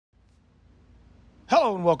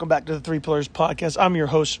Hello and welcome back to the Three Pillars Podcast. I'm your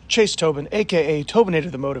host, Chase Tobin, aka Tobinator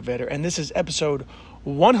the Motivator, and this is episode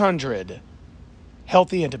 100,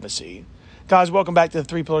 Healthy Intimacy. Guys, welcome back to the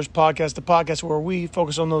Three Pillars Podcast, the podcast where we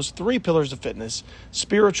focus on those three pillars of fitness: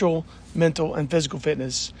 spiritual, mental, and physical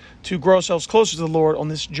fitness, to grow ourselves closer to the Lord on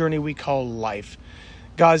this journey we call life.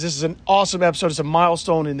 Guys, this is an awesome episode. It's a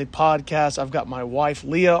milestone in the podcast. I've got my wife,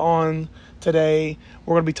 Leah, on today.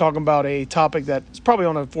 We're going to be talking about a topic that's probably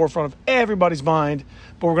on the forefront of everybody's mind,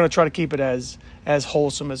 but we're going to try to keep it as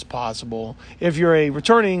wholesome as possible. If you're a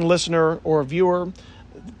returning listener or a viewer,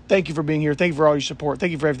 thank you for being here. Thank you for all your support.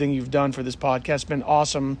 Thank you for everything you've done for this podcast. It's been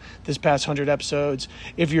awesome this past 100 episodes.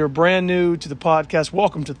 If you're brand new to the podcast,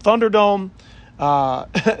 welcome to Thunderdome.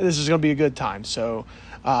 This is going to be a good time. So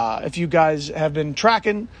if you guys have been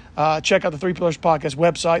tracking, check out the Three Pillars Podcast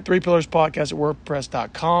website,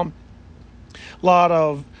 threepillarspodcast@wordpress.com. A lot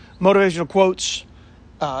of motivational quotes,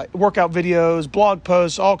 workout videos, blog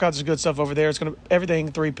posts, all kinds of good stuff over there. It's going to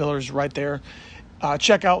everything Three Pillars right there.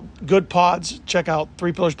 Check out Good Pods. Check out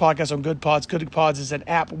Three Pillars Podcast on Good Pods. Good Pods is an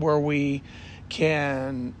app where we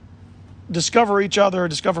can discover each other,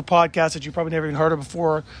 discover podcasts that you probably never even heard of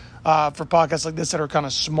before, for podcasts like this that are kind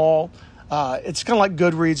of small. It's kind of like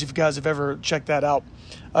Goodreads if you guys have ever checked that out.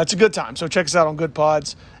 It's a good time. So check us out on Good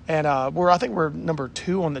Pods. And I think we're number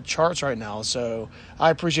 2 on the charts right now. So I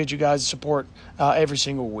appreciate you guys' support every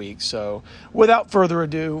single week. So without further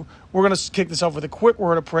ado, we're going to kick this off with a quick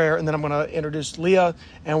word of prayer. And then I'm going to introduce Leah.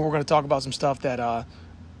 And we're going to talk about some stuff that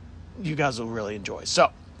you guys will really enjoy. So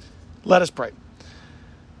let us pray.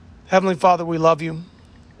 Heavenly Father, we love you.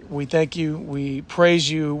 We thank you. We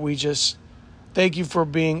praise you. We just thank you for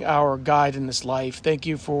being our guide in this life. Thank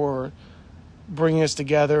you for bringing us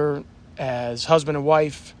together as husband and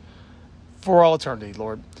wife for all eternity,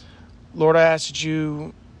 Lord. Lord, I ask that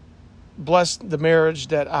you bless the marriage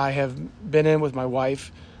that I have been in with my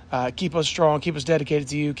wife. Keep us strong, keep us dedicated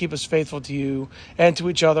to you, keep us faithful to you and to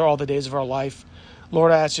each other all the days of our life.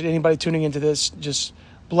 Lord, I ask that anybody tuning into this, just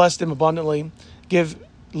bless them abundantly. Give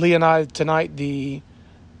Leah and I tonight the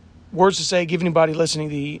words to say. Give anybody listening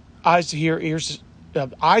the eyes to hear,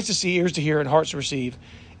 eyes to see, ears to hear, and hearts to receive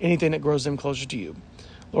anything that grows them closer to you.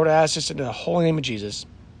 Lord, I ask this in the holy name of Jesus.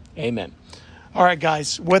 Amen. All right,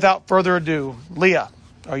 guys, without further ado, Leah,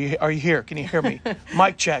 are you here? Can you hear me?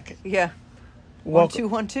 Mic check. Yeah. Welcome,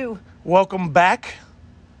 1 2 1 2. Welcome back.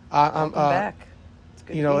 Welcome back. It's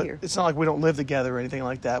good to be here. It's not like we don't live together or anything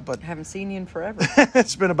like that, but I haven't seen you in forever.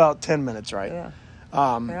 it's been about 10 minutes, right? Yeah.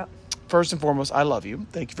 Yeah. First and foremost, I love you.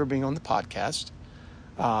 Thank you for being on the podcast.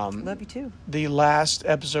 Love you too. The last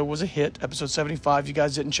episode was a hit, episode 75. You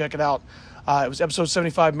guys didn't check it out. It was episode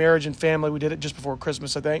 75, Marriage and Family. We did it just before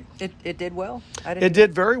Christmas, I think. It did well. It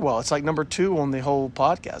did very well. It's like number 2 on the whole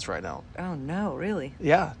podcast right now. Oh no, really?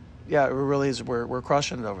 Yeah, it really is. We're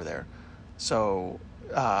crushing it over there. So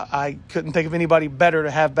I couldn't think of anybody better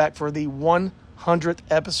to have back for the 100th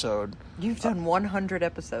episode. You've done 100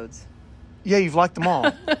 episodes. Yeah, you've liked them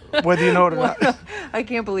all, whether you know it or not. I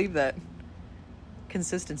can't believe that.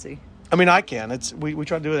 Consistency. I mean, I can. We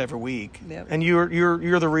try to do it every week. Yep. And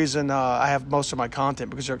you're the reason I have most of my content,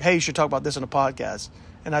 because you're like, hey, you should talk about this on a podcast,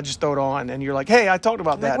 and I just throw it on, and you're like, hey, I talked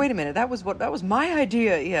about that. Like, wait a minute, that was my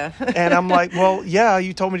idea. Yeah. And I'm like, well, yeah,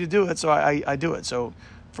 you told me to do it, so I do it. So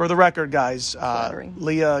for the record, guys,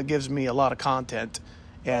 Leah gives me a lot of content,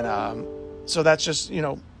 and so that's just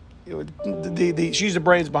she's the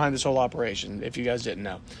brains behind this whole operation, if you guys didn't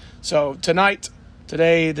know. So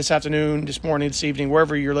today, this afternoon, this morning, this evening,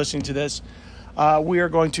 wherever you're listening to this, we are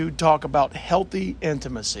going to talk about healthy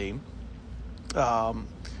intimacy. I'm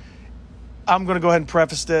going to go ahead and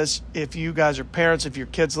preface this. If you guys are parents, if your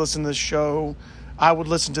kids listen to this show, I would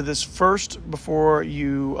listen to this first before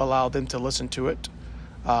you allow them to listen to it.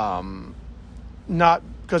 Not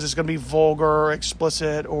because it's going to be vulgar or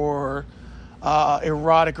explicit or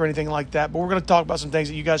erotic or anything like that, but we're going to talk about some things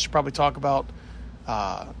that you guys should probably talk about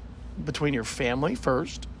between your family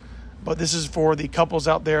first. But this is for the couples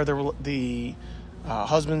out there, the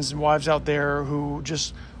husbands and wives out there who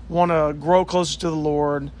just want to grow closer to the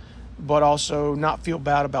Lord, but also not feel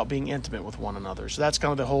bad about being intimate with one another. So that's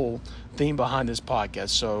kind of the whole theme behind this podcast.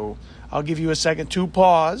 So I'll give you a second to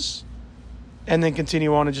pause and then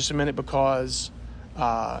continue on in just a minute, because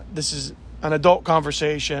this is an adult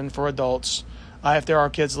conversation for adults. If there are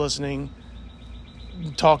kids listening,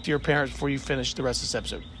 talk to your parents before you finish the rest of this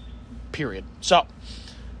episode. Period. So,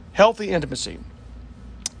 healthy intimacy.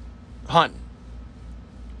 Hun,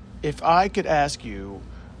 if I could ask you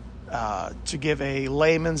to give a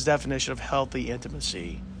layman's definition of healthy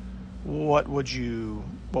intimacy, what would you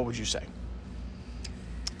say?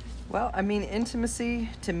 Well, I mean, intimacy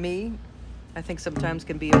to me I think sometimes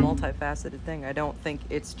can be a multifaceted thing. I don't think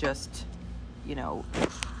it's just,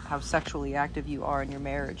 how sexually active you are in your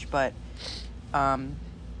marriage, but how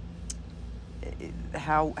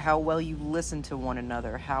well you listen to one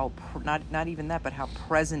another, how not even that, but how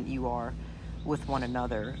present you are with one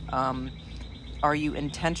another. Are you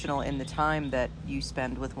intentional in the time that you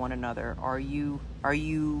spend with one another? Are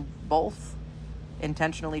you both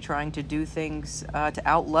intentionally trying to do things to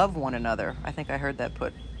outlove one another? I think I heard that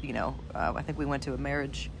put. I think we went to a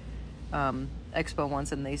marriage expo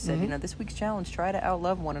once, and they said, this week's challenge: try to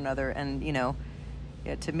outlove one another. And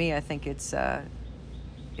to me, I think it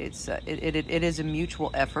is a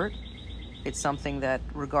mutual effort. It's something that,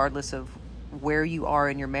 regardless of where you are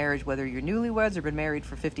in your marriage, whether you're newlyweds or been married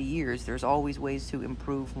for 50 years, there's always ways to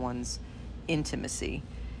improve one's intimacy.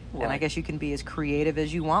 Right. And I guess you can be as creative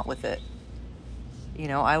as you want with it.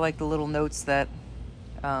 I like the little notes that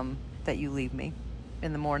you leave me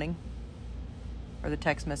in the morning, or the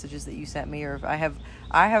text messages that you sent me, or if I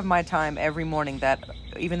have my time every morning that,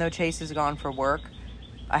 even though Chase has gone for work,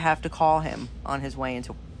 I have to call him on his way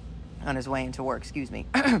into work,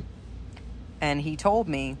 and he told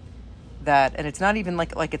me that, and it's not even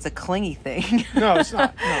like it's a clingy thing. No, it's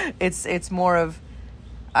not. No. It's more of,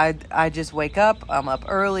 I just wake up, I'm up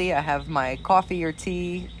early, I have my coffee or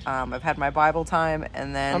tea, I've had my Bible time,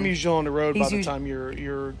 and then I'm usually on the road by the time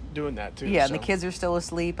you're doing that too. Yeah, so. And the kids are still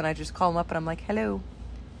asleep, and I just call them up and I'm like, hello.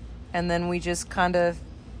 And then we just kind of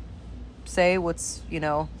say what's,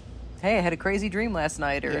 hey, I had a crazy dream last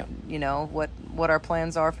night, or, what our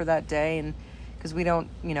plans are for that day. And because we don't,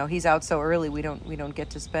 he's out so early, we don't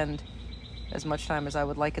get to spend as much time as I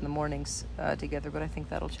would like in the mornings together, but I think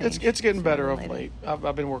that'll change. It's getting better of late.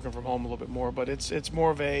 I've been working from home a little bit more, but it's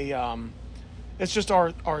more of a it's just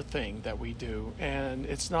our thing that we do, and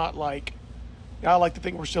it's not like, I like to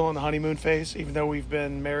think we're still in the honeymoon phase, even though we've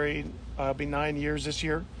been married be 9 years this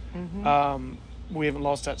year. Mm-hmm. We haven't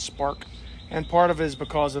lost that spark, and part of it is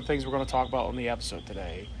because of the things we're going to talk about on the episode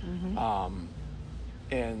today. Mm-hmm.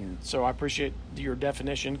 And so I appreciate your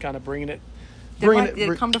definition, kind of bringing it. Did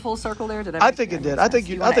it come to full circle there? I think it did. I think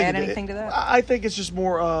you want to add anything to that? I think it's just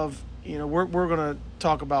more of, we're going to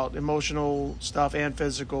talk about emotional stuff and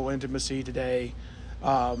physical intimacy today.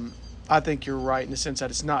 I think you're right in the sense that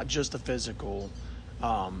it's not just the physical.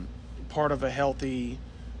 Part of a healthy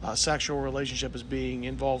sexual relationship is being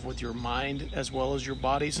involved with your mind as well as your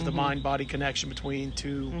body. So the mind-body connection between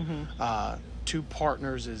two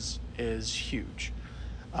partners is huge.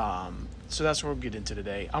 So that's what we'll get into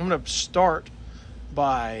today. I'm going to start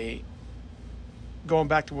by going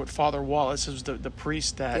back to what Father Wallace is, the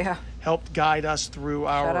priest that helped guide us through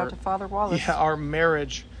Shout out to Father Wallace. Our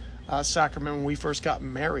marriage sacrament when we first got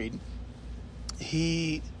married.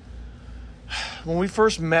 When we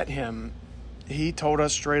first met him, he told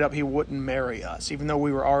us straight up he wouldn't marry us, even though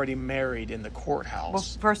we were already married in the courthouse.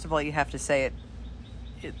 Well, first of all, you have to say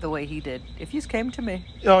it the way he did. If you came to me.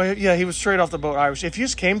 Oh, yeah, he was straight off the boat Irish. If you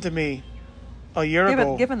came to me a year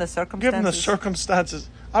ago. Given the circumstances.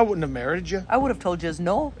 I wouldn't have married you. I would have told you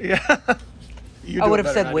no. Yeah. I would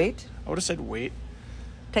have said wait. I would have said wait.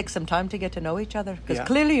 Take some time to get to know each other. Because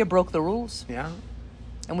clearly you broke the rules. Yeah.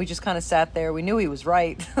 And we just kind of sat there. We knew he was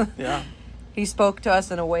right. Yeah. He spoke to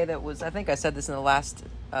us in a way that was, I think I said this in the last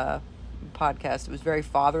podcast, it was very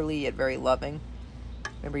fatherly yet very loving.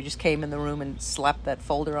 Remember, he just came in the room and slapped that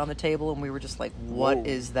folder on the table, and we were just like, what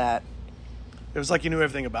is that? It was like you knew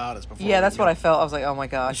everything about us before. Yeah, that's what I felt. I was like, oh my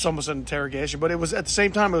gosh. It's almost an interrogation. But it was, at the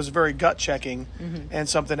same time, it was very gut-checking and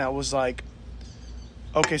something that was like,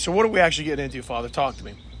 okay, so what are we actually getting into, Father? Talk to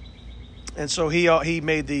me. And so he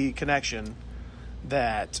made the connection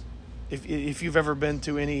that if you've ever been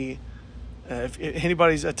to any... if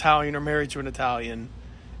anybody's Italian or married to an Italian,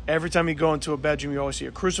 every time you go into a bedroom, you always see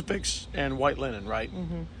a crucifix and white linen, right?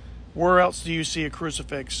 Mm-hmm. Where else do you see a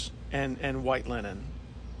crucifix and white linen?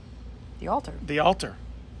 The altar. The altar.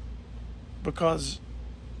 Because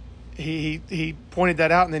he pointed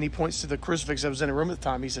that out, and then he points to the crucifix that was in the room at the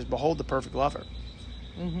time. He says, behold the perfect lover.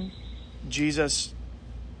 Mm-hmm. Jesus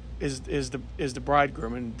is the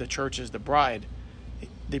bridegroom, and the church is the bride.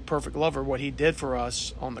 The perfect lover, what he did for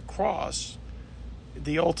us on the cross,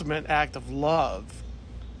 the ultimate act of love,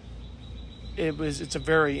 it's a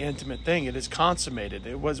very intimate thing. It is consummated.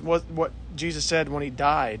 It was what Jesus said when he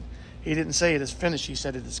died. He didn't say it is finished. He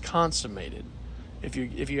said it is consummated. If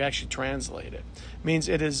you actually translate it, means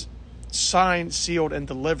it is signed, sealed, and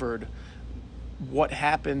delivered. What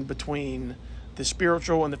happened between the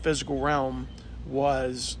spiritual and the physical realm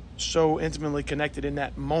was so intimately connected in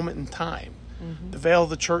that moment in time. Mm-hmm. The veil of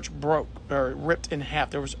the church broke or ripped in half.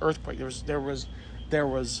 There was earthquake. There was there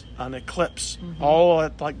was an eclipse, Mm-hmm. all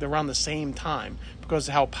at like around the same time, because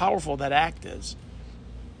of how powerful that act is.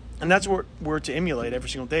 And that's what we're to emulate every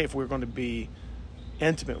single day if we're going to be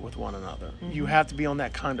intimate with one another. Mm-hmm. You have to be on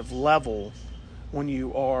that kind of level when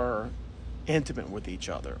you are intimate with each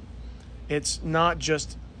other. It's not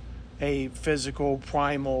just a physical,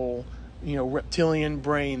 primal, reptilian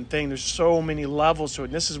brain thing. There's so many levels to it.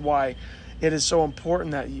 And this is why it is so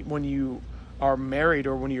important that when you are married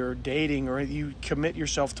or when you're dating or you commit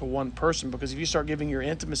yourself to one person, because if you start giving your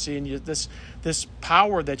intimacy and this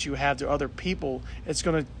power that you have to other people, it's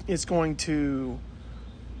going to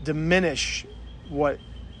diminish what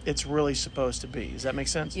it's really supposed to be. Does that make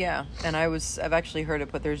sense? Yeah, and I've actually heard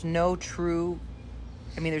it, but there's no true,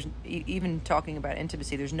 there's even talking about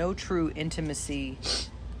intimacy, there's no true intimacy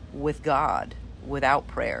with God without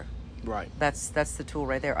prayer. Right. That's the tool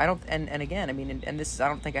right there. I don't, and again, and this, I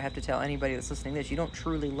don't think I have to tell anybody that's listening to this, you don't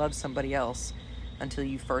truly love somebody else until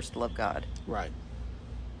you first love God. Right.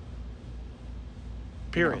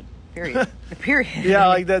 Period. Period. Period. Yeah,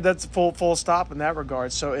 like that's full stop in that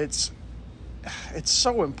regard. So it's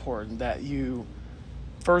so important that you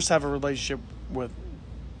first have a relationship with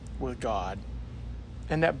God,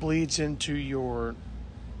 and that bleeds into your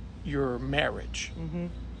marriage. Mm-hmm.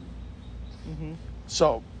 Mm-hmm.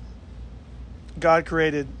 So God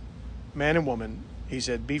created man and woman. He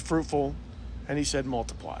said, "Be fruitful," and he said,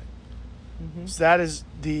 "Multiply." Mm-hmm. So that is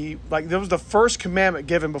that was the first commandment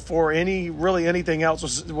given before anything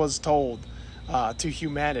else was told to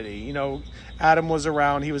humanity. Adam was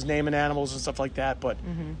around; he was naming animals and stuff like that. But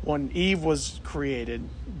Mm-hmm. when Eve was created,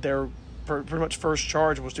 their pretty much first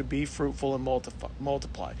charge was to be fruitful and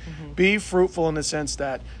multiply. Mm-hmm. Be fruitful in the sense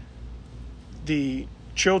that the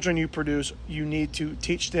children you produce, you need to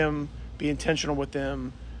teach them, be intentional with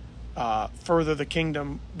them, further the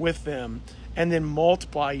kingdom with them, and then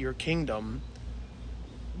multiply your kingdom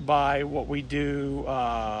by what we do,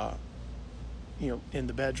 in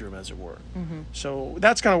the bedroom, as it were. Mm-hmm. So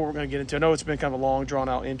that's kind of what we're going to get into. I know it's been kind of a long,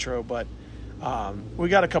 drawn-out intro, but we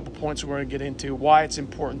got a couple points we're going to get into why it's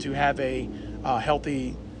important to have a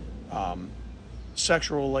healthy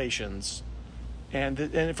sexual relations,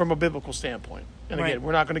 and from a biblical standpoint. And again, Right.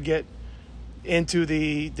 we're not going to get into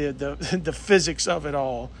the the physics of it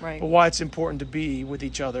all, Right. but why it's important to be with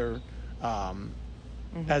each other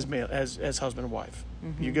Mm-hmm. as husband and wife.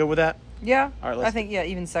 Mm-hmm. You good with that? Yeah. All right, I think,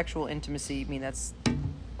 even sexual intimacy, that's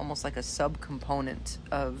almost like a subcomponent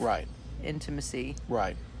of Right. intimacy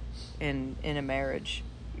Right. in a marriage,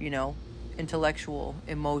 intellectual,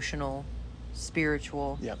 emotional,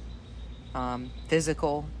 spiritual, Yep.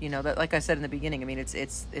 physical, that, like I said in the beginning,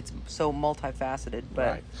 it's so multifaceted, but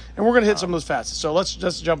Right. And we're going to hit some of those facets. So let's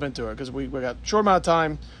just jump into it because we got a short amount of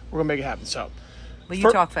time. We're going to make it happen. So but you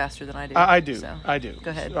talk faster than I do. I do. So. I do.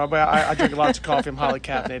 Go ahead. But I drink lots of coffee. I'm highly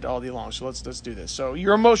caffeinated all day long. So let's do this. So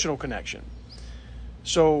your emotional connection.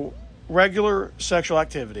 So regular sexual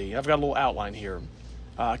activity, I've got a little outline here,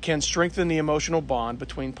 can strengthen the emotional bond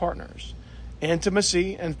between partners.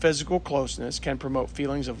 Intimacy and physical closeness can promote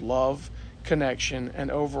feelings of love, connection, and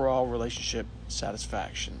overall relationship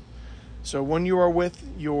satisfaction. So when you are with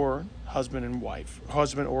your husband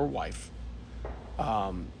or wife,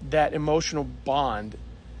 that emotional bond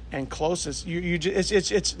and closeness,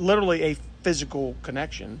 it's literally a physical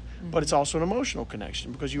connection, Mm-hmm. but it's also an emotional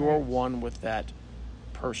connection because you are one with that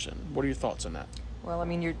person. What are your thoughts on that? Well,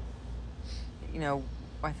 you're,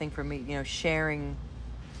 I think for me, sharing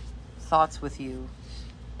thoughts with you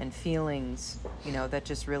and feelings, that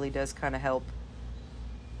just really does kind of help,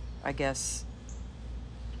 I guess,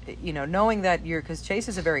 knowing that because Chase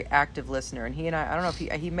is a very active listener, and he and I don't know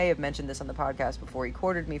if he may have mentioned this on the podcast before. He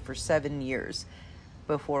courted me for 7 years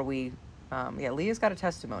before we, Leah's got a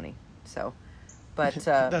testimony. So, but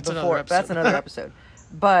That's another episode.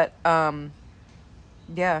 But I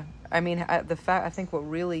think what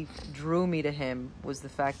really drew me to him was the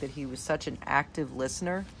fact that he was such an active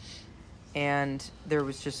listener, and there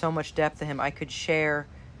was just so much depth to him. I could share.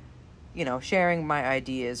 Sharing my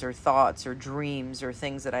ideas or thoughts or dreams or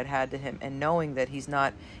things that I'd had to him, and knowing that he's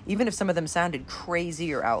not, even if some of them sounded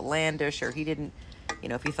crazy or outlandish, or he didn't,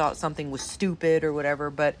 if he thought something was stupid or whatever,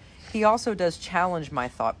 but he also does challenge my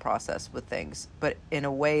thought process with things, but in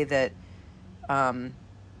a way that, I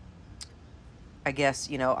guess,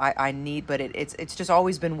 I need, but it's just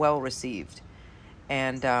always been well received.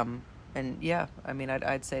 And yeah,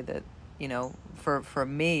 I'd say that, for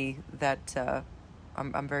me, that,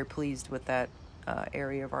 I'm very pleased with that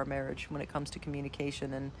area of our marriage when it comes to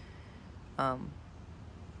communication, and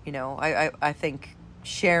I think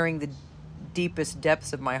sharing the deepest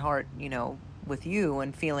depths of my heart, with you,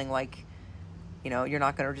 and feeling like You're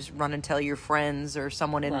not going to just run and tell your friends or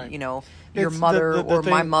someone in, Right. your It's mother the or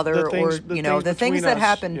my thing, mother, or, the things between that us.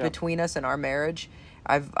 happen Yeah. between us and our marriage.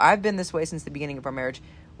 I've been this way since the beginning of our marriage.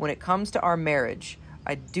 When it comes to our marriage,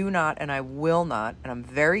 I do not and I will not, and I'm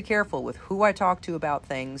very careful with who I talk to about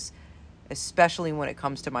things, especially when it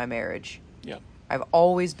comes to my marriage. Yeah. I've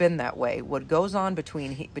always been that way. What goes on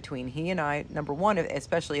between he and I, number one,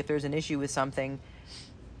 especially if there's an issue with something,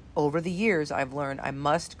 over the years, I've learned I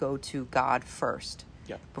must go to God first.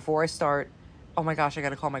 Yeah. Before I start, oh my gosh, I got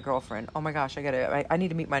to call my girlfriend. Oh my gosh, I need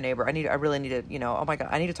to meet my neighbor. I really need to, oh my God,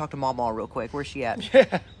 I need to talk to Mama real quick. Where's she at?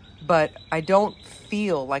 Yeah. But I don't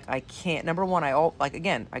feel like I can't. Number one, I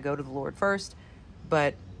go to the Lord first,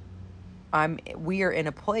 but we are in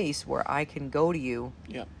a place where I can go to you.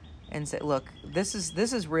 Yeah. And say, look, this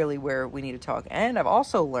is really where we need to talk. And I've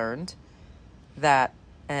also learned that,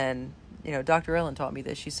 and Dr. Ellen taught me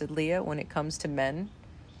this. She said, Leah, when it comes to men,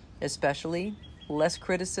 especially, less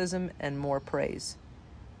criticism and more praise.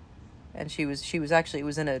 And she was actually, it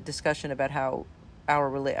was in a discussion about how our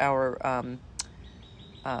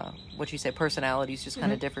what you say, personalities just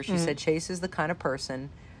kind of differ. She said Chase is the kind of person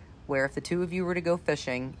where if the two of you were to go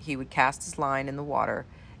fishing, he would cast his line in the water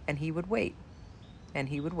and he would wait. And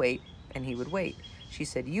he would wait, and he would wait. She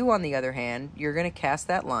said, you, on the other hand, you're going to cast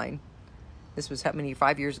that line. This was happening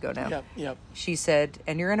 5 years ago now. Yep. She said,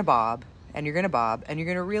 and you're going to bob, and you're going to bob, and you're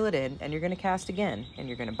going to reel it in, and you're going to cast again. And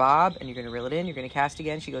you're going to bob, and you're going to reel it in, you're going to cast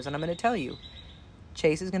again. She goes, and I'm going to tell you,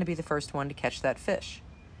 Chase is going to be the first one to catch that fish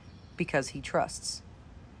because he trusts.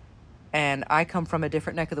 And I come from a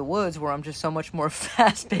different neck of the woods where I'm just so much more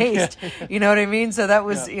fast-paced. You know what I mean? So that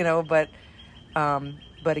was,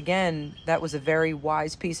 But again, that was a very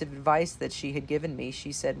wise piece of advice that she had given me.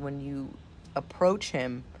 She said, when you approach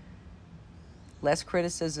him, less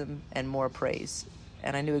criticism and more praise.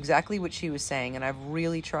 And I knew exactly what she was saying, and I've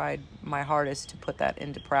really tried my hardest to put that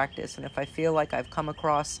into practice. And if I feel like I've come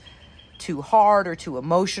across too hard or too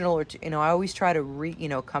emotional, or I always try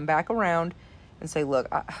to come back around and say, look,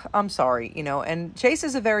 I'm sorry, And Chase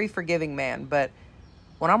is a very forgiving man, but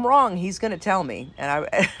when I'm wrong, he's going to tell me, and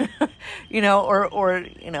or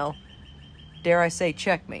dare I say,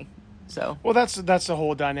 check me. So Well, that's the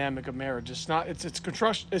whole dynamic of marriage.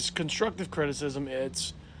 It's constructive criticism.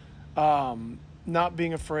 It's not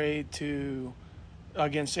being afraid to,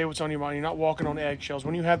 again, say what's on your mind. You're not walking on eggshells.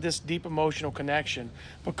 When you have this deep emotional connection,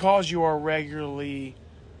 because you are regularly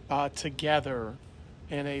together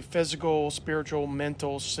in a physical, spiritual,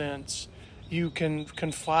 mental sense, you can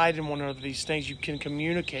confide in one another these things. You can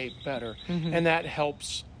communicate better, and that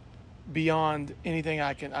helps beyond anything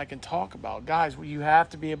I can talk about. Guys, you have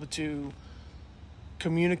to be able to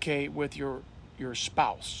communicate with your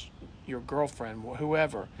spouse, your girlfriend,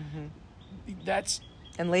 whoever.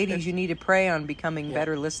 And ladies, you need to pray on becoming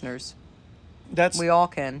better listeners. We all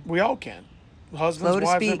can. We all can. Husbands, slow to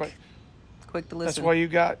wives, speak, everybody. quick to listen.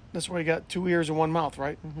 That's why you got 2 ears and 1 mouth,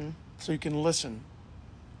 right? So you can listen.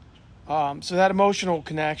 So that emotional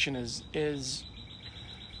connection is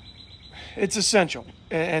it's essential,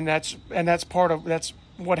 and that's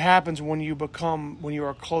what happens when you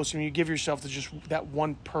are close, when you give yourself to just that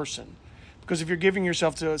one person. Because if you're giving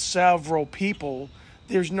yourself to several people,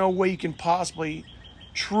 there's no way you can possibly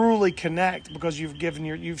truly connect, because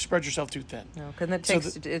you've spread yourself too thin. No, because it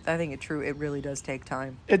takes. I think it really does take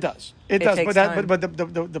time. It does. It does. Takes But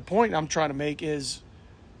time. the point I'm trying to make is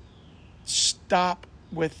stop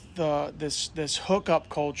with this hookup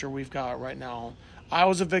culture we've got right now. I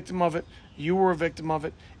was a victim of it. You were a victim of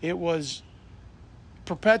it. It was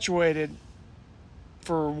perpetuated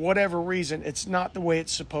for whatever reason. It's not the way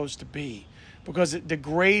it's supposed to be, because it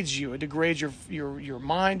degrades you. It degrades your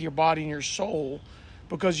mind, your body, and your soul,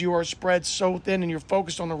 because you are spread so thin and you're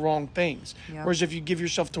focused on the wrong things. Yep. Whereas if you give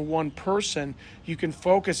yourself to one person, you can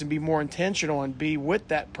focus and be more intentional and be with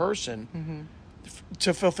that person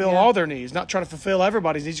to fulfill all their needs, not try to fulfill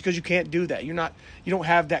everybody's needs, because you can't do that. You don't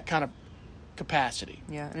have that kind of capacity.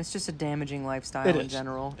 Yeah, and it's just a damaging lifestyle in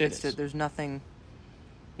general. There's nothing,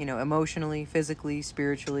 emotionally, physically,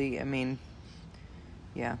 spiritually. I mean,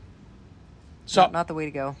 yeah. So not the way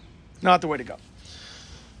to go. Not the way to go.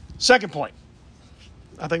 Second point.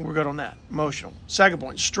 I think we're good on that. Emotional. Second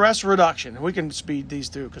point, stress reduction. We can speed these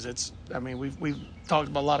through because we've talked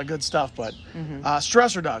about a lot of good stuff, but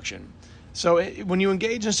stress reduction. So when you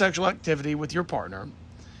engage in sexual activity with your partner,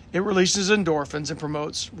 it releases endorphins and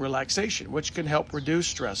promotes relaxation, which can help reduce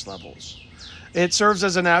stress levels. It serves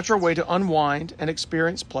as a natural way to unwind and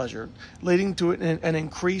experience pleasure, leading to an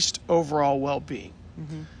increased overall well-being.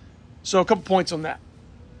 So a couple points on that.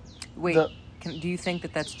 Wait, do you think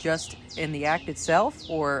that that's just in the act itself?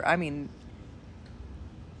 Or,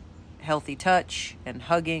 healthy touch and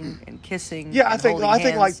hugging and kissing. Yeah, and I think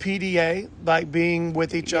holding like hands. PDA, like being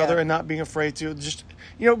with each Yeah. other and not being afraid to just,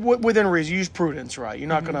 within reason, use prudence, right? You're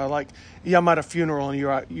not gonna like, I'm at a funeral and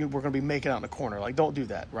we're gonna be making out in a corner. Like, don't do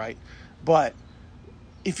that, right? But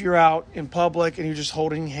if you're out in public and you're just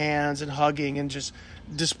holding hands and hugging and just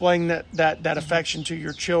displaying that affection to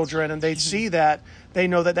your children, and they see that, they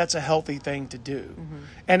know that that's a healthy thing to do,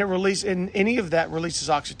 and any of that releases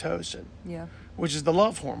oxytocin, Yeah. which is the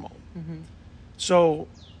love hormone. So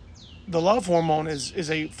the love hormone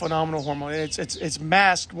is a phenomenal hormone. It's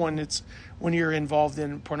masked when you're involved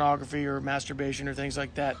in pornography or masturbation or things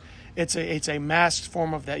like that. It's a masked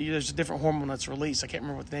form of that. There's a different hormone that's released. I can't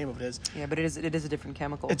remember what the name of it is. Yeah, but it is a different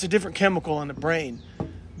chemical. It's a different chemical in the brain.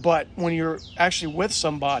 But when you're actually with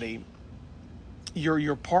somebody,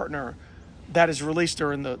 your partner, that is released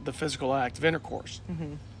during the physical act of intercourse.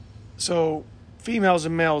 So females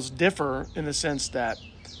and males differ in the sense that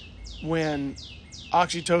when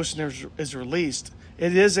oxytocin is released,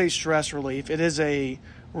 it is a stress relief. It is a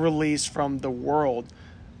release from the world.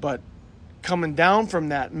 But coming down from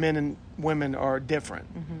that, men and women are different.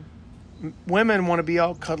 Women want to be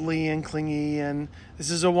all cuddly and clingy, and this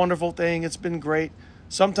is a wonderful thing. It's been great.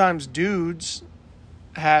 Sometimes dudes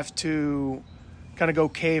have to kind of go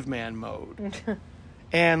caveman mode.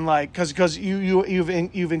 And like, because you've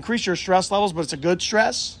increased your stress levels, but it's a good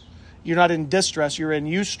stress. You're not in distress. You're in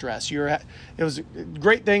eustress. It was a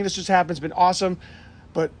great thing. This just happened. It's been awesome.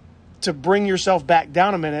 But to bring yourself back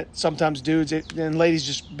down a minute, sometimes dudes and ladies,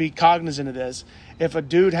 just be cognizant of this. If a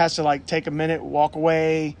dude has to like take a minute, walk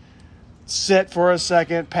away, sit for a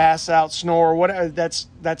second, pass out, snore, whatever, that's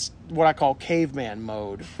what I call caveman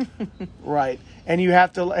mode. Right. And you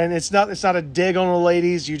have to, and it's not a dig on the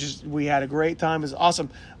ladies. We had a great time. It was awesome.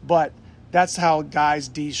 But that's how guys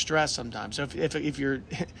de-stress sometimes. So if you're,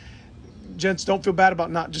 gents, don't feel bad about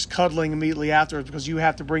not just cuddling immediately afterwards, because you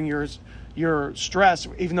have to bring your stress,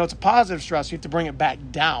 even though it's a positive stress, you have to bring it back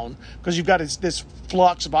down, because you've got this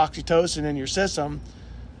flux of oxytocin in your system.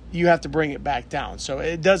 You have to bring it back down. So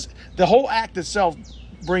it does, the whole act itself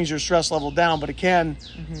brings your stress level down, but it can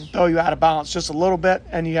throw you out of balance just a little bit,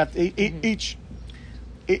 and you have to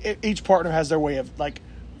each partner has their way of like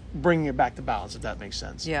bringing it back to balance, if that makes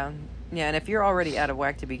sense. Yeah. And if you're already out of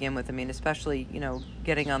whack to begin with, I mean, especially,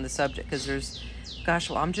 getting on the subject, because there's, gosh,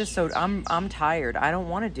 well, I'm tired. I don't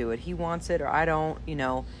want to do it. He wants it, or I don't,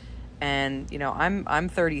 and, I'm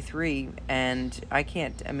 33 and I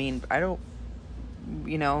can't, I don't,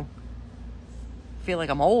 feel like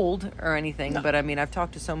I'm old or anything, No. but I've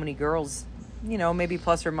talked to so many girls, maybe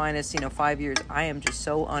plus or minus, 5 years. I am just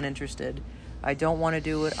so uninterested. I don't want to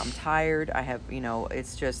do it. I'm tired. I have,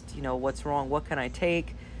 it's just, what's wrong? What can I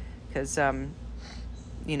take? Because,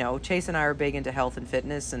 Chase and I are big into health and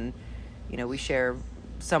fitness, and, we share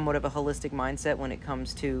somewhat of a holistic mindset when it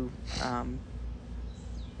comes to,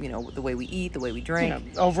 the way we eat, the way we drink.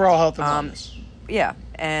 Yeah, overall health and wellness. Yeah,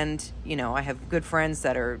 and, I have good friends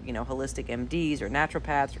that are, holistic MDs or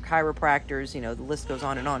naturopaths or chiropractors, the list goes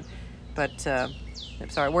on and on. But, I'm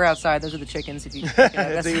sorry, we're outside. Those are the chickens, if you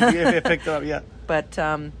If you picked up, yeah. But,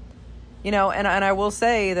 and I will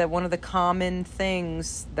say that one of the common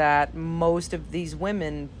things that most of these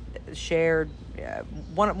women shared,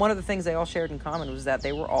 one of the things they all shared in common was that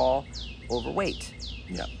they were all overweight.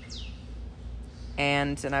 Yeah.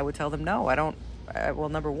 And I would tell them, no, I don't. Well,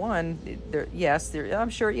 number one, I'm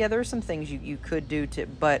sure, there are some things you could do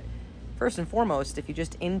but first and foremost, if you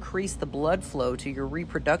just increase the blood flow to your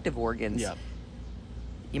reproductive organs,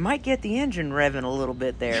 you might get the engine revving a little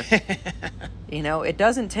bit there. It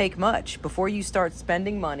doesn't take much before you start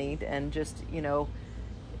spending money and just,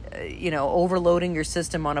 overloading your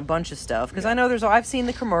system on a bunch of stuff. Because I know I've seen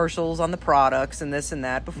the commercials on the products and this and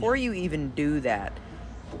that. Before you even do that,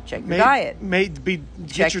 check your diet.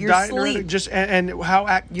 Check your diet sleep. Just and how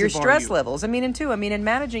active your stress are you? levels. And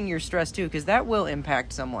managing your stress too, because that will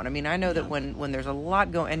impact someone. I know that when there's a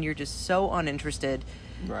lot going and you're just so uninterested.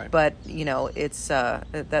 Right. But it's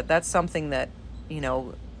that's something that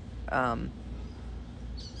it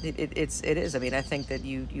is. I think that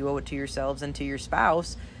you owe it to yourselves and to your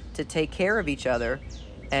spouse to take care of each other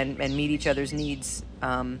and meet each other's needs.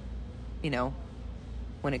 When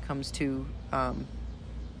it comes to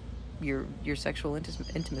your sexual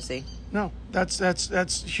intimacy. No,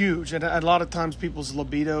 that's huge, and a lot of times people's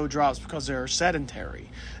libido drops because they're sedentary,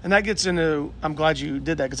 and that gets into. I'm glad you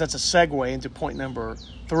did that, because that's a segue into point number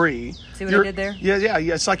 3. See what I did there? Yeah.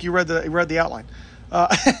 It's like you read the outline.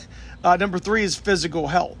 Number 3 is physical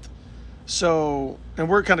health. So, and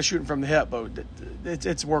we're kind of shooting from the hip, but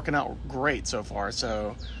it's working out great so far.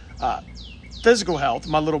 So, physical health,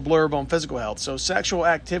 my little blurb on physical health. So sexual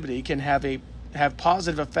activity can have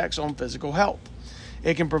positive effects on physical health.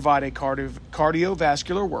 It can provide a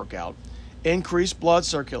cardiovascular workout, increase blood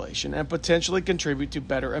circulation, and potentially contribute to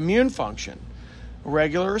better immune function.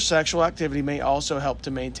 Regular sexual activity may also help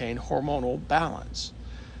to maintain hormonal balance.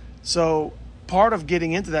 So part of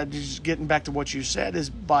getting into that, just getting back to what you said, is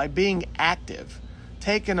by being active,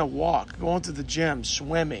 taking a walk, going to the gym,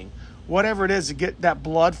 swimming, whatever it is, to get that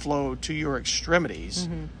blood flow to your extremities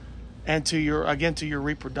and to your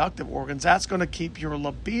reproductive organs. That's going to keep your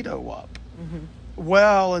libido up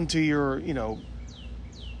well into your,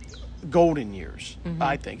 golden years.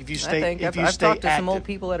 I think if you stay, I've talked to active. some old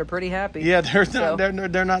people that are pretty happy. Yeah,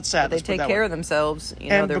 they're not sad. They take care of themselves.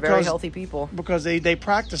 They're very healthy people because they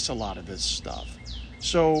practice a lot of this stuff.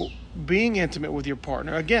 So being intimate with your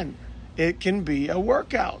partner, again, it can be a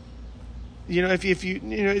workout. If you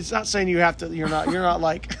it's not saying you have to. You're not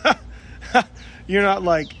like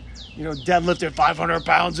deadlifting 500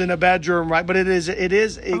 pounds in a bedroom, right? But it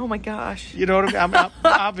is. Oh my gosh. You know what I mean?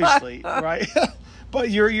 Obviously, right? But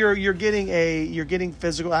you're getting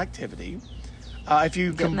physical activity. If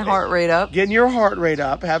you getting the heart rate up, getting your heart rate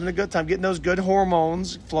up, having a good time, getting those good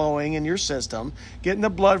hormones flowing in your system, getting the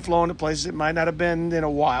blood flowing to places it might not have been in a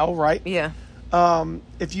while, right? Yeah.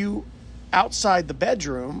 If you outside the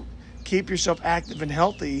bedroom keep yourself active and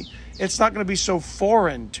healthy, it's not going to be so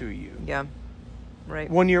foreign to you. Yeah. Right.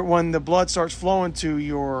 When the blood starts flowing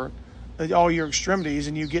to all your extremities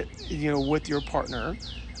and you get with your partner,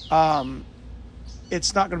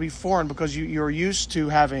 it's not going to be foreign because you're used to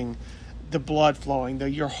having the blood flowing,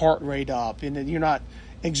 your heart rate up, and you're not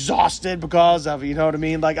exhausted because of it. You know what I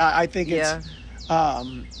mean? Like I think it's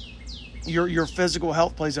your physical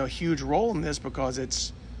health plays a huge role in this because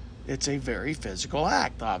it's a very physical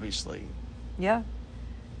act, obviously. Yeah.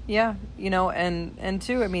 Yeah, and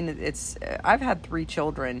too, I've had 3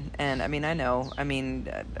 children, and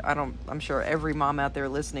I'm sure every mom out there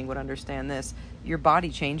listening would understand this. Your body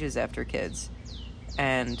changes after kids.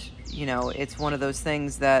 And, it's one of those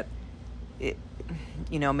things that,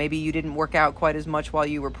 maybe you didn't work out quite as much while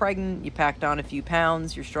you were pregnant. You packed on a few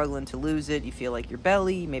pounds. You're struggling to lose it. You feel like your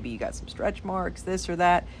belly. Maybe you got some stretch marks, this or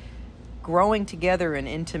that. Growing together in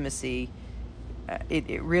intimacy,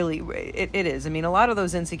 it really is. A lot of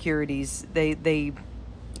those insecurities, they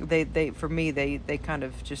for me, they kind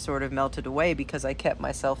of just sort of melted away because I kept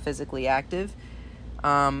myself physically active.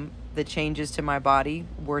 The changes to my body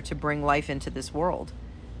were to bring life into this world.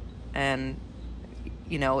 And,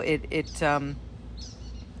 I'm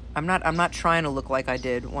not trying to look like I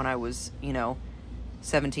did when I was,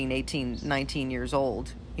 17, 18, 19 years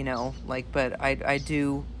old, but I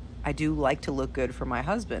do like to look good for my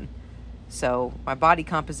husband. So my body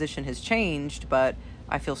composition has changed, but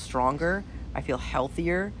I feel stronger. I feel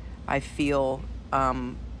healthier. I feel,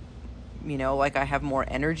 like I have more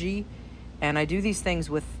energy. And I do these things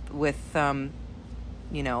with my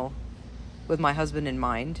husband in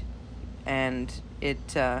mind. And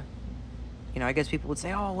it, I guess people would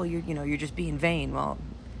say, oh, well, you're just being vain. Well,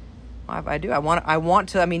 I do. I want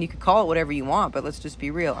to, you could call it whatever you want, but let's just be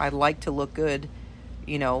real. I like to look good,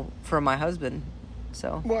 for my husband.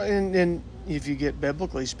 So. Well, and if you get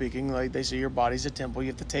biblically speaking, like they say, your body's a temple. You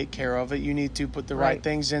have to take care of it. You need to put the right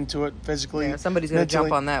things into it physically. Yeah, somebody's going to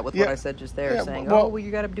jump on that with what I said just there, saying,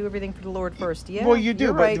 you got to do everything for the Lord first. Yeah, well, you do.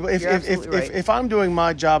 You're but right. if I'm doing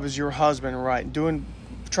my job as your husband, right,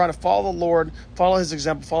 trying to follow the Lord, follow His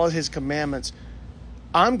example, follow His commandments,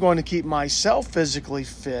 I'm going to keep myself physically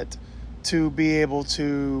fit to be able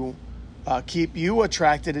to keep you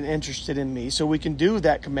attracted and interested in me, so we can do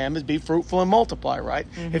that commandment, be fruitful and multiply, right?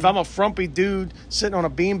 Mm-hmm. If I'm a frumpy dude sitting on a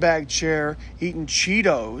beanbag chair eating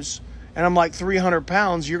Cheetos and I'm like 300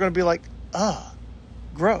 pounds, you're going to be like,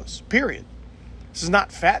 gross, period. This is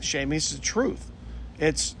not fat shaming, this is the truth.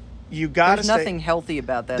 It's, you got to There's nothing healthy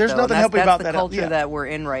about that, There's though. nothing healthy about that. That's the culture that we're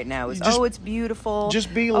in right now. Is, it's beautiful.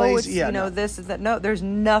 Just be lazy. This is that. No, there's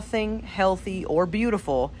nothing healthy or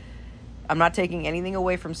beautiful. I'm not taking anything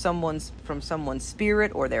away from someone's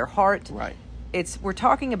spirit or their heart. Right. We're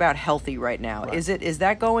talking about healthy right now. Right. Is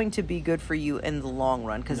that going to be good for you in the long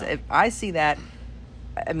run? Because if I see that,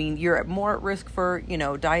 you're more at risk for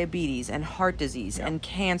diabetes and heart disease and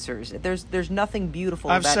cancers. There's nothing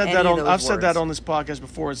beautiful about any of those words. I've said that on this podcast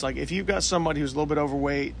before. It's like, if you've got somebody who's a little bit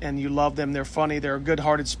overweight and you love them, they're funny, they're a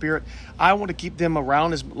good-hearted spirit, I want to keep them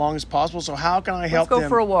around as long as possible. So how can I help them? Let's go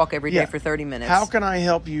for a walk every day for 30 minutes. How can I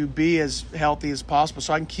help you be as healthy as possible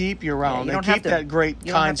so I can keep you around and keep that great,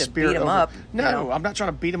 kind spirit? Beat them up. No, I'm not trying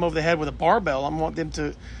to beat them over the head with a barbell. I want them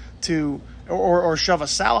to to or shove a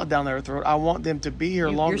salad down their throat. I want them to be here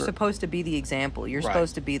longer. You're supposed to be the example. You're Right.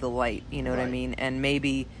 supposed to be the light. You know what I Right. mean? And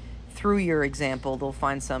maybe through your example, they'll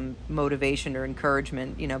find some motivation or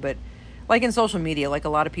encouragement. But like in social media, like a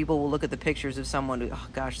lot of people will look at the pictures of someone who, oh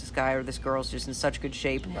gosh, this guy or this girl's just in such good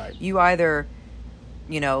shape. Right. You either,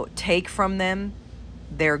 take from them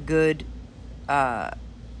their good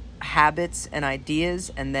habits and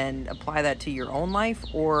ideas and then apply that to your own life,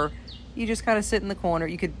 or you just kind of sit in the corner.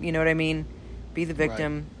 You could, you know what I mean? Be the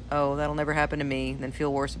victim. Right. Oh, that'll never happen to me. And then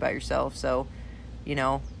feel worse about yourself. So,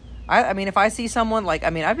 I mean, if I see someone like,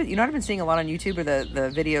 I've been seeing a lot on YouTube or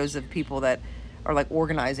the videos of people that are like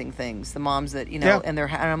organizing things, the moms that, and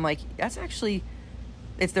I'm like, that's actually,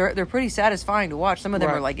 they're pretty satisfying to watch. Some of them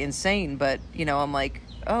Right. are like insane, but, I'm like,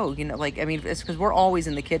 oh, it's because we're always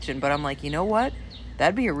in the kitchen, but I'm like, you know what?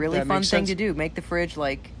 That'd be a really fun thing to do. Make the fridge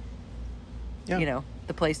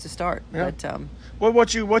the place to start. Yeah. But, well,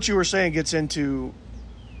 what you were saying gets into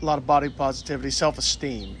a lot of body positivity,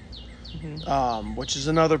 self-esteem, which is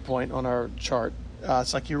another point on our chart.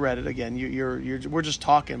 It's like you read it again. We're just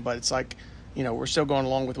talking, but it's like, we're still going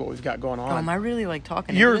along with what we've got going on. Am I really like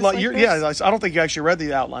talking? You're this like, like you're, this? yeah. I don't think you actually read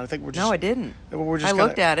the outline. I think we're just. No, I didn't. We're just. I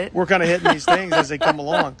looked at it. We're kind of hitting these things as they come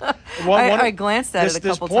along. I glanced at it a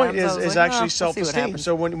couple times. This point is actually self-esteem.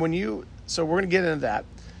 So we're going to get into that.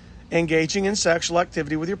 Engaging in sexual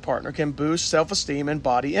activity with your partner can boost self-esteem and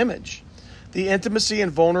body image. The intimacy and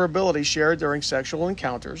vulnerability shared during sexual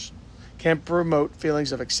encounters can promote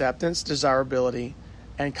feelings of acceptance, desirability,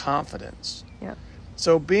 and confidence. Yeah.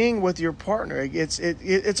 So being with your partner,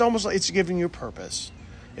 it's almost like it's giving you purpose.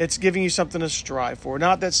 It's giving you something to strive for.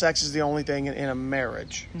 Not that sex is the only thing in a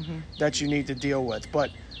marriage that you need to deal with, but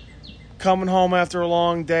coming home after a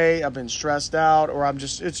long day, I've been stressed out, or I'm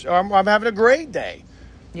having a great day.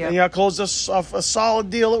 Yeah. And I closed a solid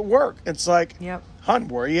deal at work. It's like, hon,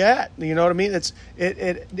 where are you at? You know what I mean?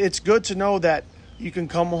 It's good to know that you can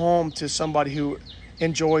come home to somebody who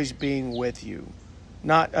enjoys being with you.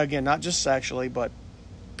 Not just sexually, but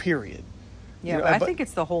period. Yeah, but I think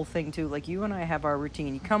it's the whole thing too. Like you and I have our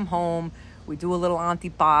routine. You come home, we do a little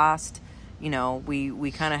antipast.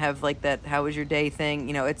 We kind of have like that "How was your day?"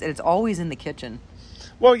 thing. It's always in the kitchen.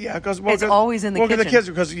 Well, yeah, because it's always in the kitchen. The kids,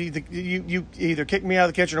 because you either kick me out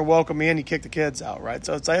of the kitchen or welcome me in. You kick the kids out, right?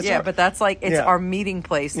 So but that's like our meeting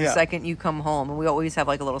place. The second you come home, and we always have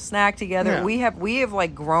like a little snack together. Yeah. We have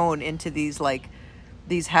like grown into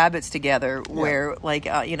these habits together where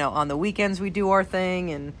on the weekends we do our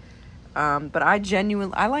thing, and but I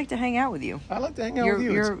like to hang out with you. I like to hang out with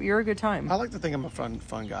you. You're a good time. I like to think I'm a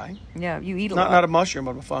fun guy. Yeah, you eat a lot. Not a mushroom,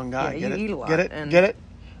 but I'm a fun guy. Yeah, you eat a lot. Get it?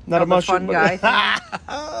 Not a mushroom. Fun guy.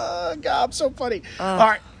 God, I'm so funny. All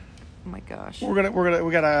right. Oh my gosh. We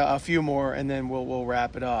got a few more, and then we'll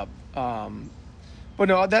wrap it up. But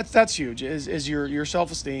no, that's huge. Is your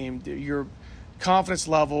self-esteem, your confidence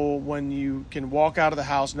level when you can walk out of the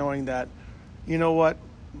house knowing that, you know what,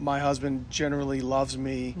 my husband generally loves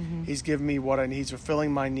me. He's giving me what I need. He's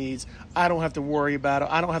fulfilling my needs. I don't have to worry about it.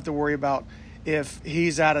 I don't have to worry about if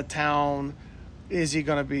he's out of town. Is he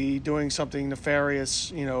going to be doing something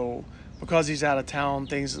nefarious, because he's out of town,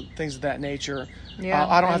 things of that nature. Yeah,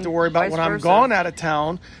 I don't have to worry about when I'm gone out of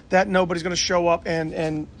town that nobody's going to show up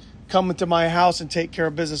and come into my house and take care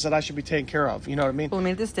of business that I should be taking care of. You know what I mean? Well,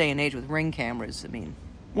 at this day and age with Ring cameras,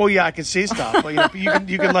 Well, yeah, I can see stuff, but you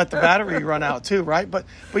can let the battery run out too, right? But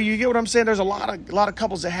you get what I'm saying. There's a lot of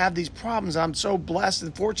couples that have these problems. I'm so blessed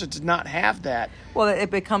and fortunate to not have that. Well,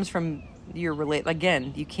 it comes from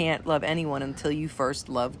again, you can't love anyone until you first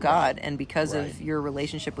love God, and because of your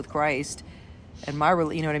relationship with Christ and my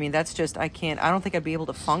you know what I mean, that's just I don't think I'd be able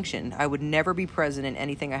to function. I would never be present in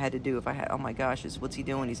anything I had to do if I had, oh my gosh, what's he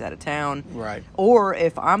doing, he's out of town, right? Or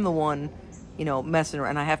if I'm the one messing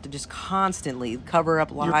around and I have to just constantly cover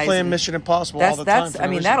up lies. You're playing Mission Impossible all the time.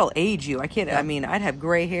 That'll age you. I can't. I'd have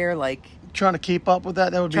gray hair. Like trying to keep up with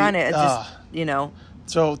that would be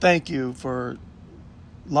So thank you for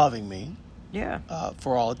loving me. Yeah.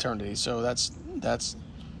 For all eternity. So that's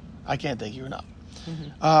I can't thank you enough.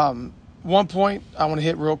 One point I want to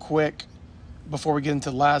hit real quick before we get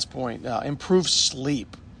into the last point. Improve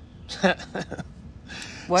sleep.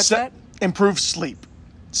 What's that? Improve sleep.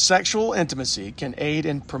 Sexual intimacy can aid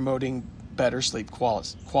in promoting better sleep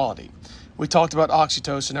quality. We talked about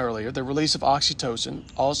oxytocin earlier. The release of oxytocin,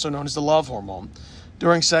 also known as the love hormone,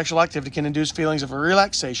 during sexual activity can induce feelings of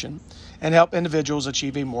relaxation and help individuals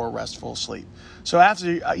achieve a more restful sleep. So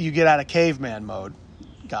after you get out of caveman mode,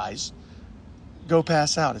 guys, go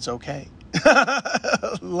pass out. It's okay.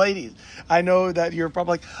 Ladies, I know that you're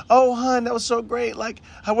probably like, oh, hon, that was so great. Like,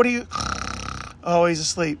 what do you... Oh, he's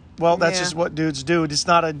asleep. Well, that's Yeah. just what dudes do. It's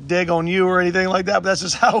not a dig on you or anything like that, but that's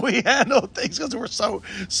just how we handle things because we're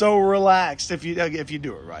so relaxed. If you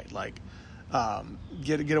do it right, like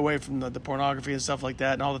get away from the pornography and stuff like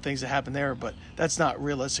that and all the things that happen there. But that's not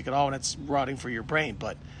realistic at all, and it's rotting for your brain.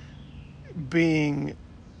 But being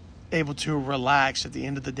able to relax at the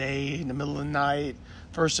end of the day, in the middle of the night,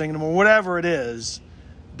 first thing in the morning, whatever it is,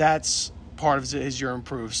 that's part of it is your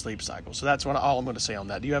improved sleep cycle. So that's all I'm going to say on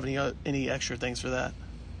that. Do you have any extra things for that?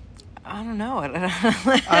 I don't know.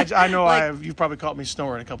 I know Like, you've probably caught me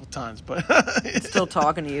snoring a couple times, but still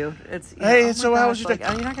talking to you. It's Hey, oh so my how gosh, was your day?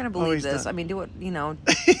 you're not going to believe he's this. done. I mean, do it.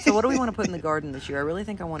 So what do we want to put in the garden this year? I really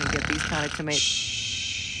think I want to get these kind of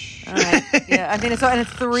tomatoes. All right. Yeah. I mean, it's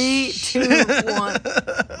 3, 2, 1.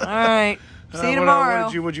 All right. See you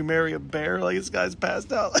tomorrow. Would you marry a bear? Like this guy's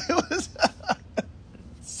passed out.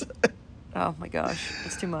 Oh my gosh,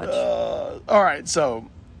 it's too much. All right. So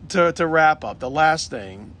to wrap up, the last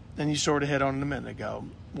thing, and you sort of hit on it a minute ago,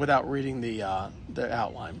 without reading the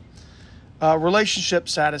outline, relationship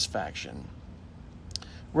satisfaction.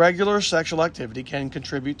 Regular sexual activity can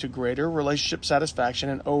contribute to greater relationship satisfaction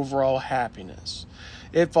and overall happiness.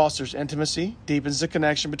 It fosters intimacy, deepens the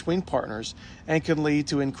connection between partners, and can lead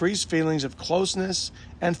to increased feelings of closeness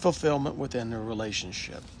and fulfillment within the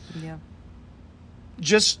relationship. Yeah.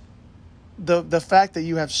 Just the fact that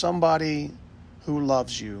you have somebody who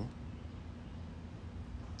loves you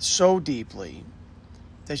so deeply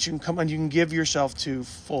that you can come and you can give yourself to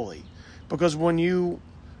fully. Because when you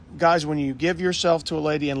give yourself to a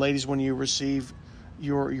lady, and ladies, when you receive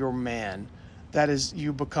your man, that is,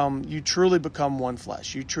 you truly become one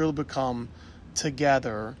flesh. You truly become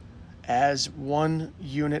together as one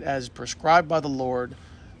unit, as prescribed by the Lord,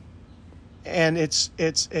 and it's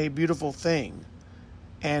a beautiful thing.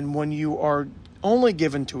 And when you are only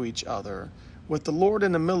given to each other with the Lord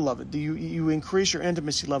in the middle of it, you increase your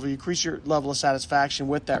intimacy level, you increase your level of satisfaction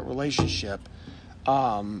with that relationship.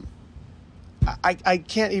 I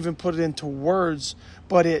can't even put it into words,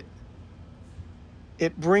 but it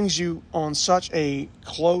brings you on such a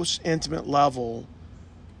close, intimate level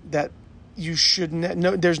that you should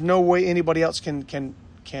there's no way anybody else can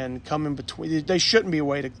come in between. There shouldn't be a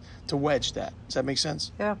way to wedge that. Does that make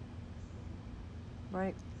sense? Yeah.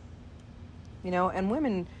 Right. And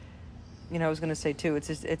women, I was going to say too,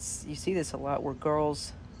 it's you see this a lot where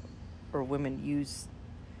girls or women use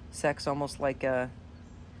sex almost like a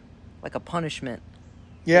punishment.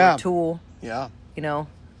 Yeah. Or a tool. Yeah.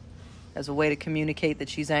 As a way to communicate that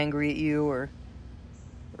she's angry at you or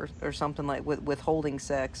something like withholding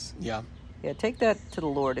sex. Yeah. Yeah, take that to the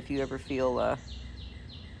Lord if you ever feel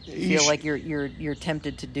like you're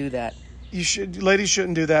tempted to do that. Ladies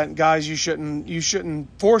shouldn't do that. Guys, you shouldn't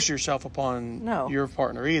force yourself upon your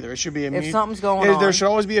partner either. It should be if something's going on. There should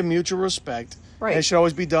always be a mutual respect. Right. It should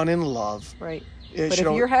always be done in love. Right. But if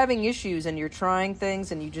you're having issues and you're trying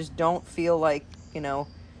things and you just don't feel like,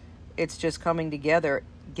 it's just coming together,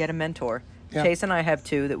 get a mentor. Yeah. Chase and I have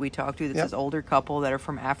two that we talk to. This is older couple that are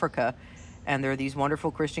from Africa, and they're these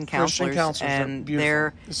wonderful Christian counselors. And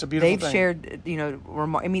it's a beautiful they've thing. shared,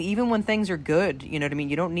 even when things are good, you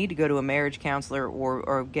you don't need to go to a marriage counselor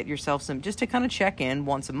or get yourself just to kind of check in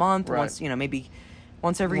once a month, right. once, maybe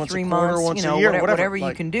once every once 3 a quarter, months, once a year, whatever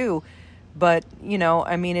you can do. But,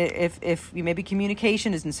 if maybe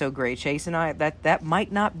communication isn't so great, Chase and I, that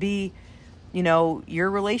might not be, your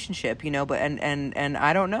relationship, but, and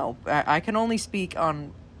I don't know. I can only speak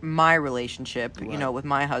on my relationship, right. With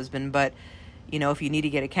my husband. But, if you need to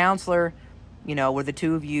get a counselor, where the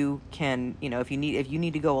two of you can, if you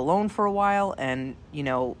need to go alone for a while and,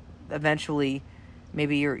 eventually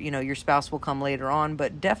maybe your spouse will come later on,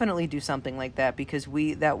 but definitely do something like that, because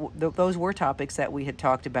those were topics that we had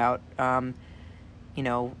talked about. Are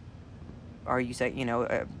you saying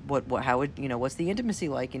what's the intimacy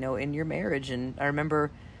like in your marriage? And I remember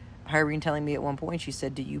Irene telling me at one point, she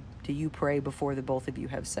said, do you pray before the both of you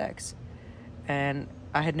have sex? And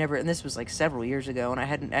I had never, and this was like several years ago, and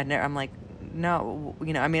I'm like, no,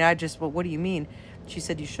 what do you mean? She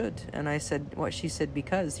said, you should. And I said, what? She said,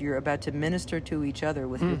 because you're about to minister to each other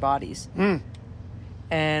with your bodies.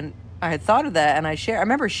 And I had thought of that, and I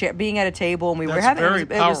remember being at a table, and we were having. That's very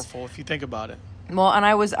powerful if you think about it. Well, and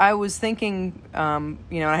I was thinking, I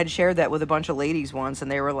had shared that with a bunch of ladies once,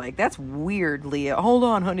 and they were like, "That's weird, Leah. Hold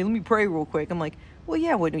on, honey, let me pray real quick." I'm like, "Well,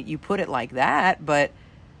 yeah, wouldn't you put it like that?" But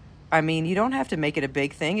I mean, you don't have to make it a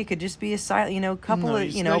big thing. It could just be a silent, couple of,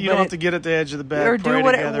 you don't have to get at the edge of the bed or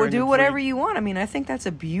pray do whatever you want. I mean, I think that's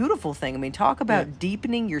a beautiful thing. I mean, talk about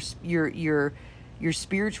deepening your your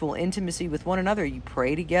spiritual intimacy with one another. You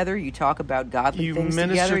pray together. You talk about godly You things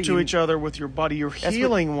minister together. to each other with your body. You're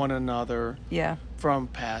healing one another. Yeah. From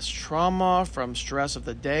past trauma, from stress of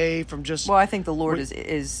the day, from just... Well, I think the Lord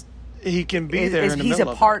is He can be there in the he's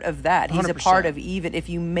middle a part of of that. He's a part 100%. of even... If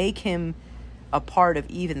you make him a part of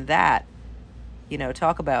even that, you know,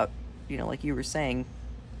 talk about, you know, like you were saying,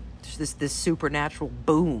 just this supernatural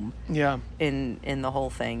boom Yeah. in the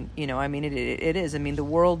whole thing. You know, I mean, it is. I mean, the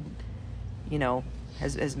world, you know,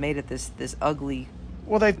 has made it this ugly...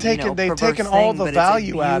 Well, they've taken perverse all thing, the but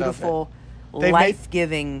value it's a out of it. beautiful, They've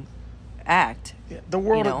life-giving act. The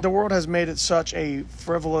world, you know? the world has made it such a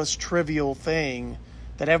frivolous, trivial thing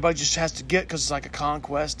that everybody just has to get because it's like a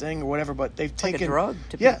conquest thing or whatever. But they've taken like a drug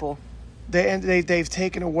to people. They've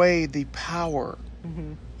taken away the power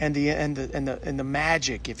Mm-hmm. and the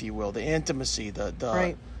magic, if you will, the intimacy, the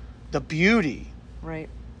Right. the beauty Right.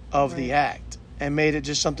 of Right. the act, and made it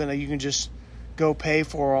just something that you can just go pay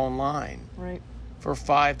for online Right. for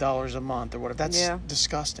 $5 a month or whatever. That's Yeah.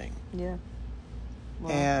 disgusting. Yeah.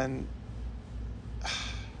 Well, And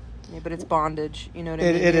yeah, but it's bondage. You know what I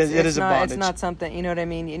mean? it is a not, bondage. It's not something. You know what I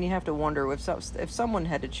mean? And you have to wonder if someone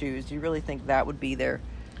had to choose, do you really think that would be their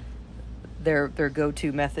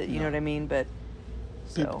go-to method? You know what I mean? But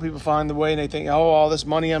so people find the way and they think, oh, all this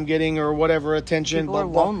money I'm getting or whatever, attention. people are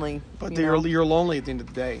lonely. But you know? you're lonely at the end of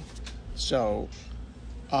the day. So,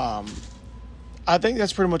 I think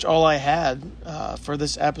that's pretty much all I had for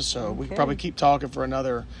this episode. We could Okay. probably keep talking for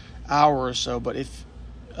another hour or so. But if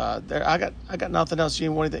I got nothing else.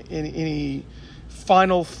 You want any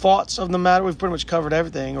final thoughts of the matter? We've pretty much covered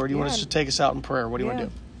everything. Or do you want us to take us out in prayer? What do you want to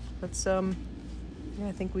do? Let's yeah,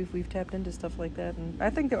 I think we've tapped into stuff like that, and I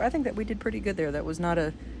think that we did pretty good there. That was not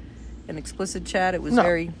an explicit chat. It was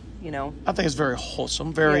very, you know. I think it's very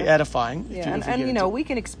wholesome, very edifying. Yeah, and you know, we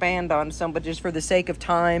can expand on some, but just for the sake of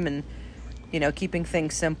time and, you know, keeping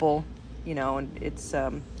things simple, you know, and it's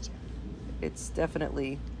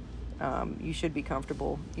definitely, you should be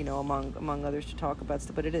comfortable, you know, among others to talk about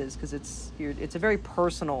stuff, but it is, because it's a very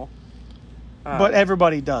personal. But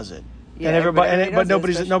everybody does it. Yeah, and everybody but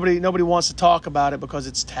does it, nobody wants to talk about it because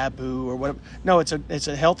it's taboo or whatever. No, it's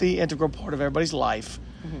a healthy, integral part of everybody's life,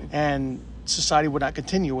 and society would not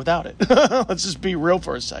continue without it. Let's just be real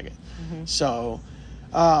for a second. So,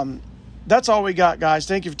 that's all we got, guys.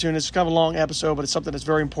 Thank you for tuning in. It's kind of a long episode, but it's something that's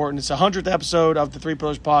very important. It's the 100th episode of the Three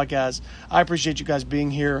Pillars Podcast. I appreciate you guys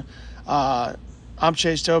being here. I'm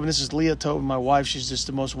Chase Tobin. This is Leah Tobin, my wife. She's just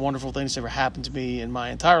the most wonderful thing that's ever happened to me in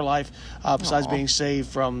my entire life, besides being saved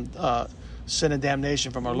from sin and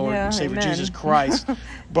damnation from our Lord and Savior amen. Jesus Christ.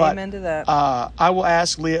 But Amen to that. I will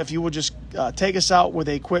ask Leah if you will just take us out with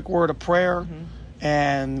a quick word of prayer,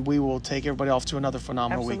 and we will take everybody off to another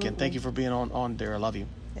phenomenal weekend. Thank you for being on there. I love you.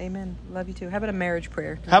 Amen. Love you too. How about a marriage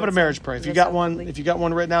prayer? How about a marriage prayer? If you got one, lovely? if you got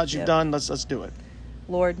one written out that you've done, let's do it.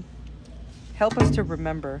 Lord, help us to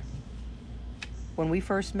remember when we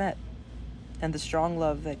first met and the strong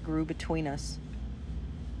love that grew between us,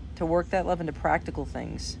 to work that love into practical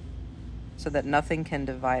things so that nothing can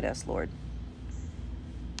divide us, Lord.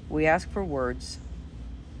 We ask for words,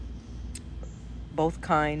 both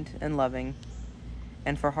kind and loving,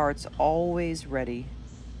 and for hearts always ready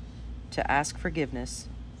to ask forgiveness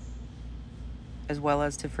as well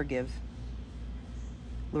as to forgive.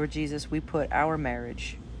 Lord Jesus, we put our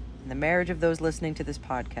marriage and the marriage of those listening to this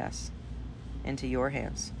podcast into your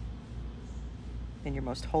hands. In your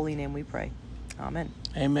most holy name we pray. Amen.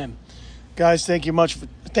 Amen. Guys, thank you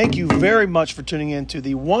very much for tuning in to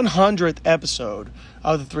the 100th episode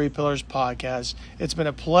of the Three Pillars Podcast. It's been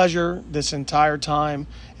a pleasure this entire time.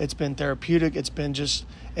 It's been therapeutic. It's been just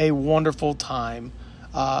a wonderful time.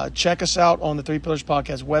 Check us out on the Three Pillars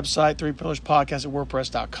Podcast website,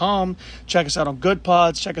 threepillarspodcast@wordpress.com. Check us out on Good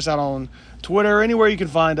Pods. Check us out on Twitter, anywhere you can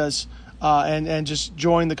find us. And just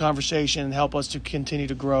join the conversation and help us to continue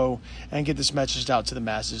to grow and get this message out to the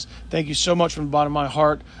masses. Thank you so much from the bottom of my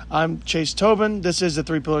heart. I'm Chase Tobin. This is the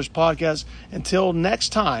Three Pillars Podcast. Until next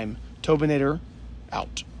time, Tobinator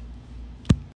out.